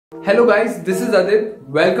Hello guys, this is Adit.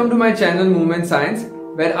 Welcome to my channel Movement Science,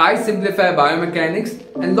 where I simplify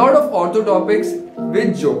biomechanics and lot of ortho topics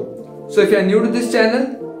with Joe. So if you are new to this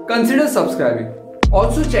channel, consider subscribing.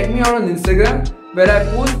 Also check me out on Instagram, where I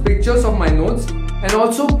post pictures of my notes and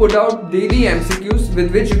also put out daily MCQs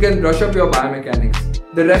with which you can brush up your biomechanics.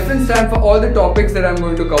 The reference time for all the topics that I'm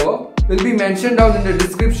going to cover will be mentioned down in the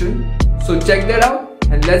description. So check that out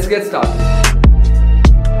and let's get started.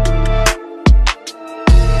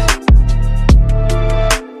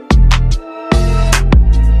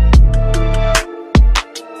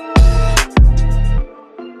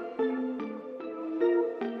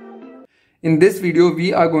 In this video,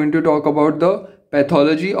 we are going to talk about the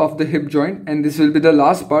pathology of the hip joint, and this will be the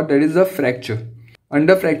last part, that is the fracture.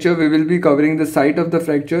 Under fracture, we will be covering the site of the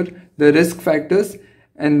fracture, the risk factors,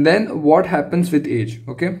 and then what happens with age.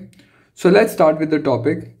 Okay, so let's start with the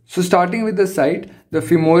topic. So starting with the site, the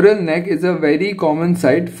femoral neck is a very common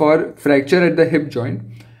site for fracture at the hip joint.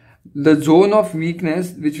 The zone of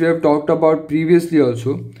weakness, which we have talked about previously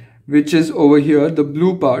also, which is over here, the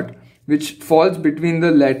blue part, which falls between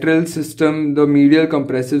the lateral system, the medial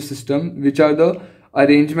compressive system, which are the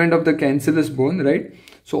arrangement of the cancellous bone, right?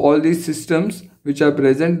 So all these systems which are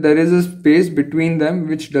present, there is a space between them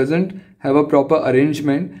which doesn't have a proper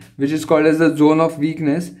arrangement, which is called as the zone of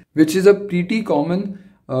weakness, which is a pretty common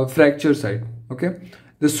fracture site. Okay,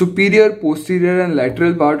 the superior, posterior and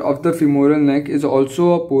lateral part of the femoral neck is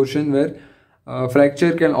also a portion where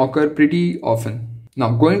fracture can occur pretty often.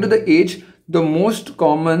 Now going to the age, the most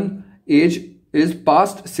common age is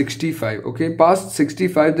past 65. Okay, past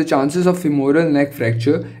 65 the chances of femoral neck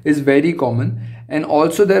fracture is very common, and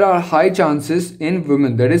also there are high chances in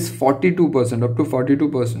women, that is 42%, up to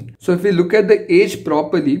 42%. So if we look at the age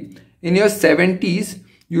properly, in your 70s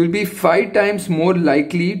you will be 5 times more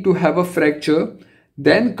likely to have a fracture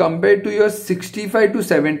than compared to your 65 to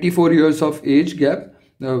 74 years of age gap.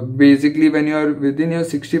 Basically, when you are within your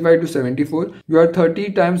 65 to 74, you are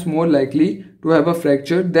 30 times more likely to have a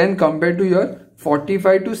fracture than compared to your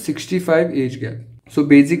 45 to 65 age gap. So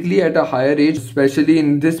basically, at a higher age, especially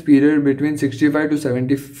in this period between 65 to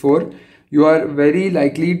 74, you are very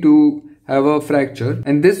likely to have a fracture,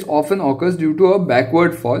 and this often occurs due to a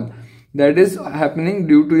backward fall that is happening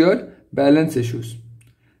due to your balance issues.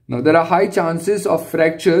 Now, there are high chances of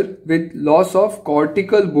fracture with loss of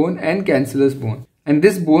cortical bone and cancellous bone. And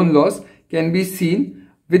this bone loss can be seen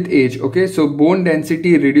with age. Okay, so bone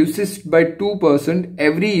density reduces by 2%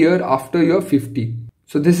 every year after you're 50.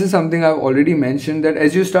 So this is something I've already mentioned, that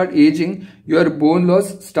as you start aging, your bone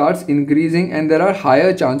loss starts increasing and there are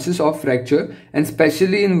higher chances of fracture, and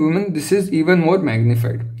especially in women this is even more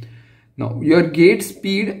magnified. Now your gait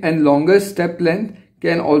speed and longer step length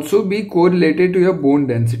can also be correlated to your bone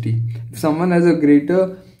density. If someone has a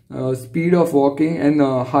greater speed of walking and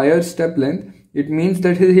a higher step length, it means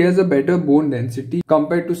that he has a better bone density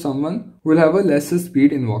compared to someone who will have a lesser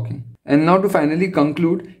speed in walking. And now to finally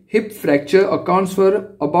conclude, hip fracture accounts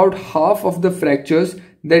for about half of the fractures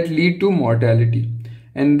that lead to mortality.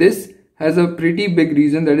 And this has a pretty big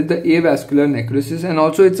reason, that is the avascular necrosis, and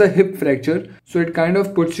also it's a hip fracture, so it kind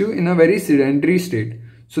of puts you in a very sedentary state.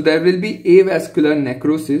 So there will be avascular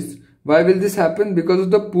necrosis. Why will this happen? Because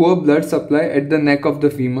of the poor blood supply at the neck of the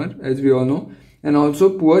femur, as we all know, and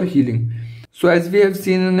also poor healing. So as we have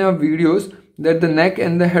seen in our videos, that the neck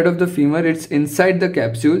and the head of the femur, it's inside the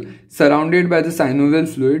capsule surrounded by the synovial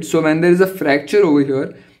fluid. So when there is a fracture over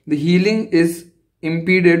here, the healing is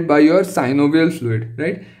impeded by your synovial fluid,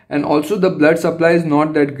 right? And also the blood supply is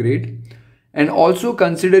not that great. And also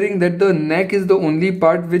considering that the neck is the only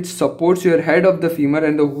part which supports your head of the femur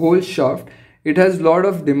and the whole shaft, it has a lot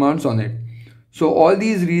of demands on it. So all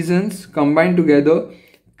these reasons combined together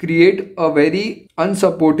create a very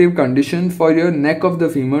unsupportive condition for your neck of the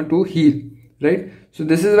femur to heal, right? So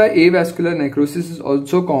this is why avascular necrosis is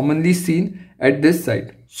also commonly seen at this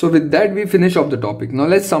site. So with that, we finish off the topic. Now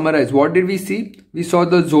let's summarize. What did we see? We saw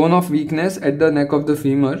the zone of weakness at the neck of the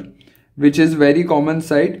femur, which is very common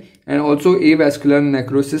site, and also avascular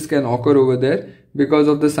necrosis can occur over there because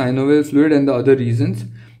of the synovial fluid and the other reasons.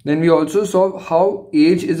 Then we also saw how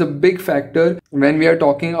age is a big factor when we are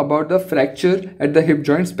talking about the fracture at the hip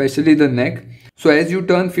joint, especially the neck. So as you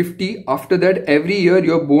turn 50, after that every year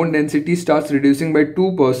your bone density starts reducing by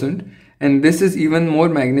 2%, and this is even more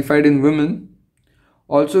magnified in women.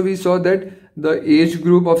 Also we saw that the age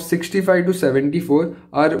group of 65 to 74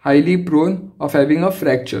 are highly prone of having a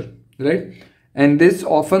fracture, right? And this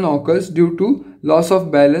often occurs due to loss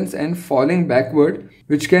of balance and falling backward,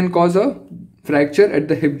 which can cause a fracture at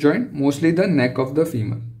the hip joint, mostly the neck of the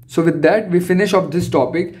femur. So with that, we finish off this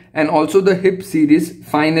topic and also the hip series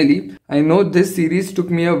finally. I know this series took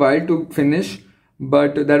me a while to finish,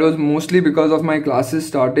 but that was mostly because of my classes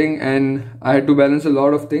starting and I had to balance a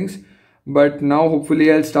lot of things. But now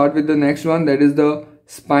hopefully I'll start with the next one, that is the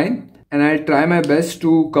spine. And I'll try my best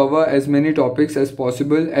to cover as many topics as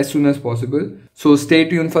possible as soon as possible. So stay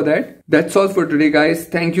tuned for that. That's all for today guys.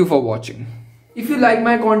 Thank you for watching. If you like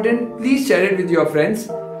my content, please share it with your friends.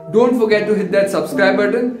 Don't forget to hit that subscribe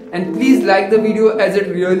button and please like the video as it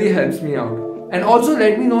really helps me out. And also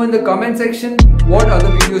let me know in the comment section what other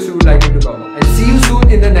videos you would like me to cover. And see you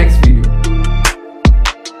soon in the next video.